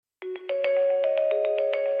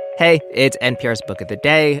Hey, it's NPR's Book of the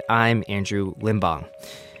Day. I'm Andrew Limbong.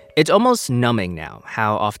 It's almost numbing now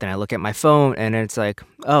how often I look at my phone and it's like,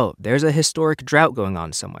 oh, there's a historic drought going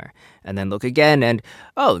on somewhere. And then look again and,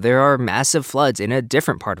 oh, there are massive floods in a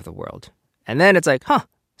different part of the world. And then it's like,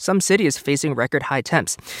 some city is facing record high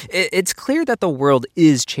temps. It's clear that the world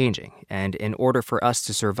is changing. And in order for us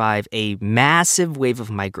to survive, a massive wave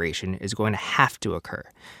of migration is going to have to occur.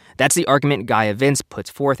 That's the argument Gaia Vince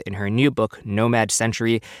puts forth in her new book, Nomad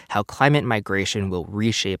Century: How Climate Migration Will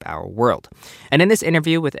Reshape Our World. And in this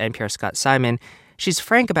interview with NPR's Scott Simon, she's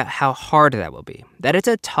frank about how hard that will be, that it's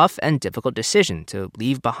a tough and difficult decision to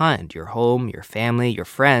leave behind your home, your family, your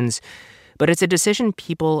friends, but it's a decision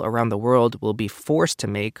people around the world will be forced to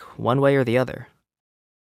make one way or the other.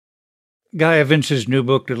 Gaia Vince's new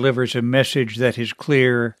book delivers a message that is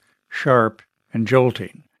clear, sharp, and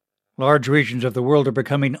jolting. Large regions of the world are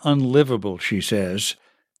becoming unlivable, she says,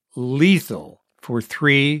 lethal for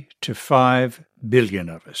 3 to 5 billion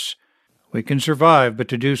of us. We can survive, but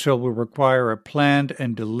to do so will require a planned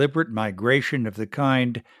and deliberate migration of the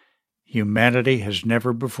kind humanity has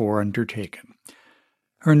never before undertaken.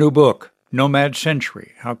 Her new book, Nomad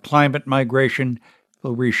Century: How Climate Migration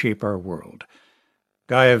Will Reshape Our World.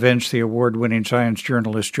 Gaia Vince, the award-winning science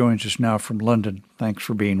journalist, joins us now from London. Thanks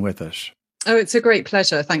for being with us. Oh, it's a great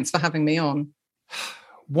pleasure. Thanks for having me on.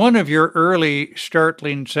 One of your early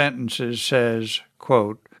startling sentences says,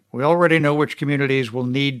 quote, "We already know which communities will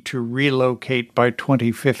need to relocate by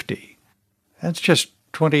 2050. That's just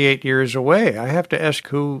 28 years away. I have to ask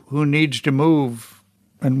who needs to move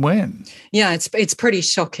and when. Yeah, it's pretty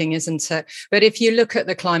shocking, isn't it? But if you look at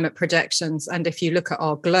the climate projections and if you look at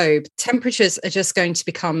our globe, temperatures are just going to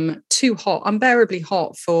become too hot, unbearably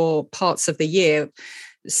hot for parts of the year.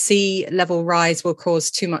 Sea level rise will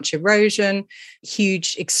cause too much erosion,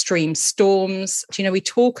 huge extreme storms. You know, we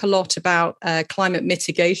talk a lot about climate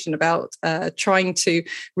mitigation, about trying to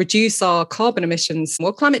reduce our carbon emissions.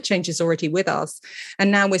 Well, climate change is already with us.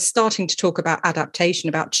 And now we're starting to talk about adaptation,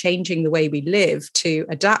 about changing the way we live to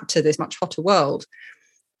adapt to this much hotter world.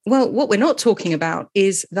 Well, what we're not talking about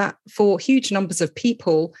is that for huge numbers of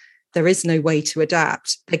people, there is no way to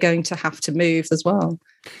adapt. They're going to have to move as well.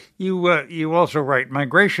 You also write,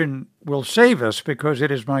 migration will save us because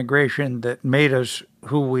it is migration that made us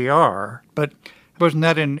who we are. But wasn't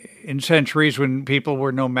that in centuries when people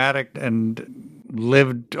were nomadic and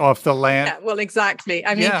lived off the land? Yeah, well, exactly.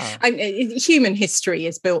 I mean, human history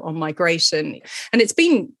is built on migration, and it's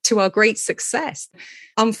been to our great success.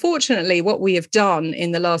 Unfortunately, what we have done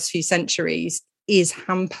in the last few centuries is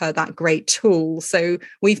hamper that great tool. So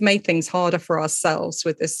we've made things harder for ourselves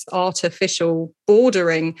with this artificial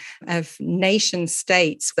bordering of nation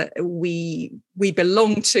states that we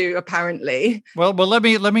belong to, apparently. Well, let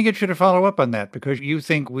me get you to follow up on that, because you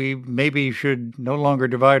think we maybe should no longer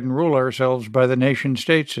divide and rule ourselves by the nation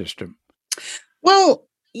state system. Well,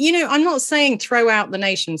 you know, I'm not saying throw out the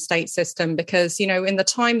nation state system because, you know, in the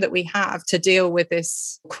time that we have to deal with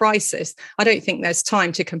this crisis, I don't think there's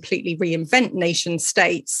time to completely reinvent nation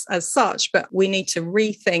states as such, but we need to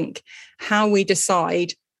rethink how we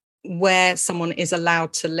decide where someone is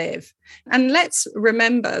allowed to live. And let's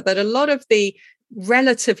remember that a lot of the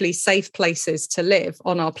relatively safe places to live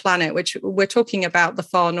on our planet, which we're talking about the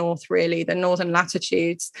far north, really, the northern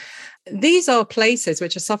latitudes, these are places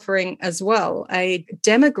which are suffering as well a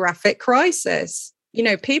demographic crisis. You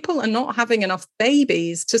know, people are not having enough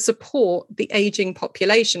babies to support the aging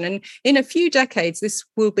population. And in a few decades, this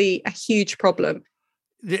will be a huge problem.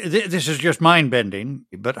 This is just mind-bending,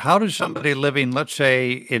 but how does somebody living, let's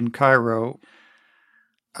say, in Cairo,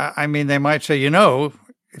 I mean, they might say, you know,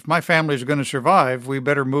 if my family is going to survive, we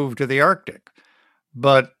better move to the Arctic.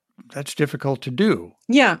 But that's difficult to do.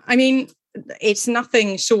 Yeah, I mean, it's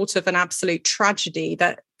nothing short of an absolute tragedy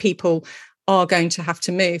that people are going to have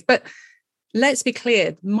to move. But let's be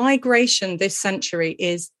clear, migration this century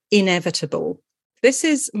is inevitable. This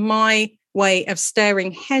is my way of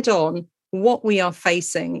staring head on what we are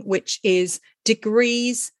facing, which is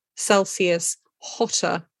degrees Celsius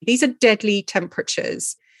hotter. These are deadly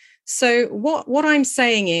temperatures. So what I'm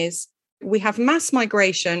saying is we have mass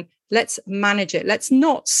migration. Let's manage it. Let's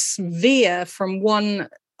not veer from one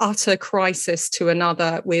utter crisis to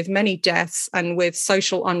another with many deaths and with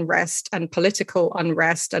social unrest and political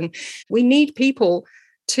unrest. And we need people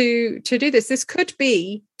to do this. This could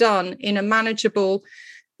be done in a manageable,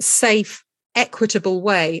 safe, equitable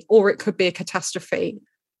way, or it could be a catastrophe.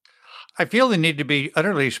 I feel the need to be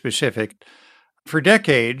utterly specific. For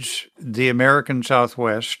decades, the American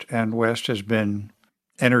Southwest and West has been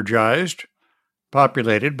energized,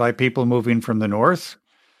 populated by people moving from the North.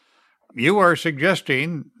 You are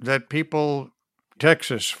suggesting that people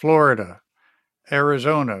Texas, Florida,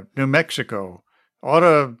 Arizona, New Mexico ought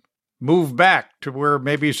to move back to where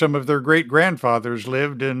maybe some of their great-grandfathers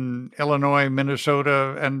lived in Illinois,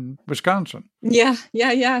 Minnesota, and Wisconsin. Yeah.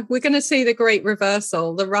 We're going to see the great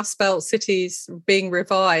reversal, the Rust Belt cities being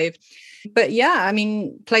revived. But yeah, I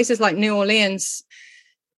mean, places like New Orleans,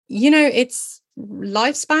 its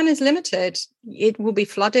lifespan is limited. It will be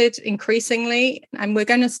flooded increasingly, and we're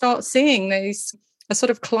going to start seeing a sort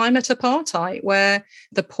of climate apartheid where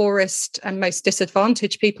the poorest and most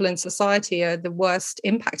disadvantaged people in society are the worst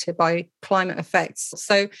impacted by climate effects.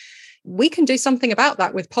 So we can do something about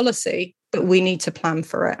that with policy, but we need to plan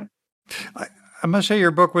for it. I must say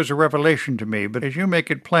your book was a revelation to me, but as you make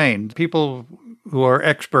it plain, people who are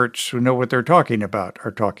experts who know what they're talking about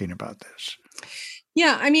are talking about this.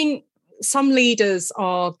 Yeah, I mean, some leaders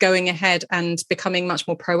are going ahead and becoming much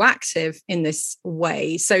more proactive in this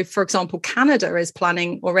way. So, for example, Canada is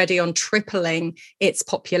planning already on tripling its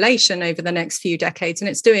population over the next few decades, and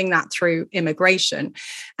it's doing that through immigration.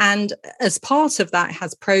 And as part of that, it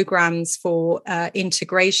has programs for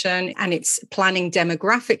integration, and it's planning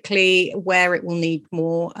demographically where it will need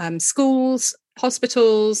more schools,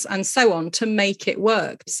 hospitals, and so on to make it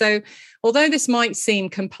work. So although this might seem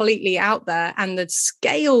completely out there and the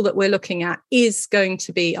scale that we're looking at is going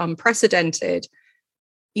to be unprecedented,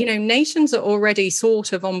 nations are already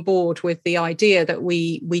sort of on board with the idea that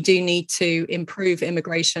we do need to improve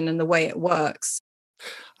immigration and the way it works.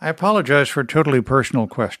 I apologize for a totally personal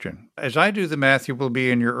question. As I do the math, you will be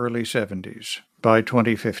in your early 70s by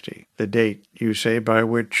 2050, the date, you say, by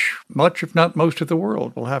which much, if not most of the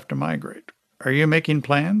world will have to migrate. Are you making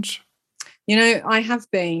plans? I have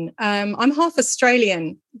been. I'm half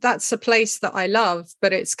Australian. That's a place that I love,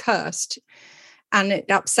 but it's cursed. And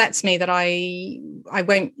it upsets me that I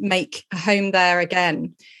won't make a home there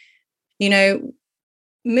again.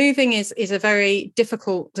 Moving is a very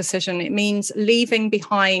difficult decision. It means leaving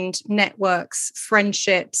behind networks,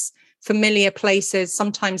 friendships, familiar places,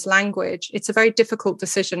 sometimes language. It's a very difficult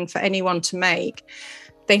decision for anyone to make.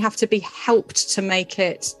 They have to be helped to make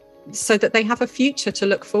it so that they have a future to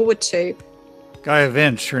look forward to. Gaia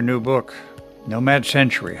Vince, her new book, Nomad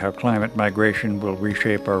Century, How Climate Migration Will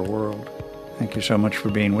Reshape Our World. Thank you so much for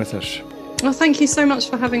being with us. Well, thank you so much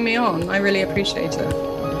for having me on. I really appreciate it.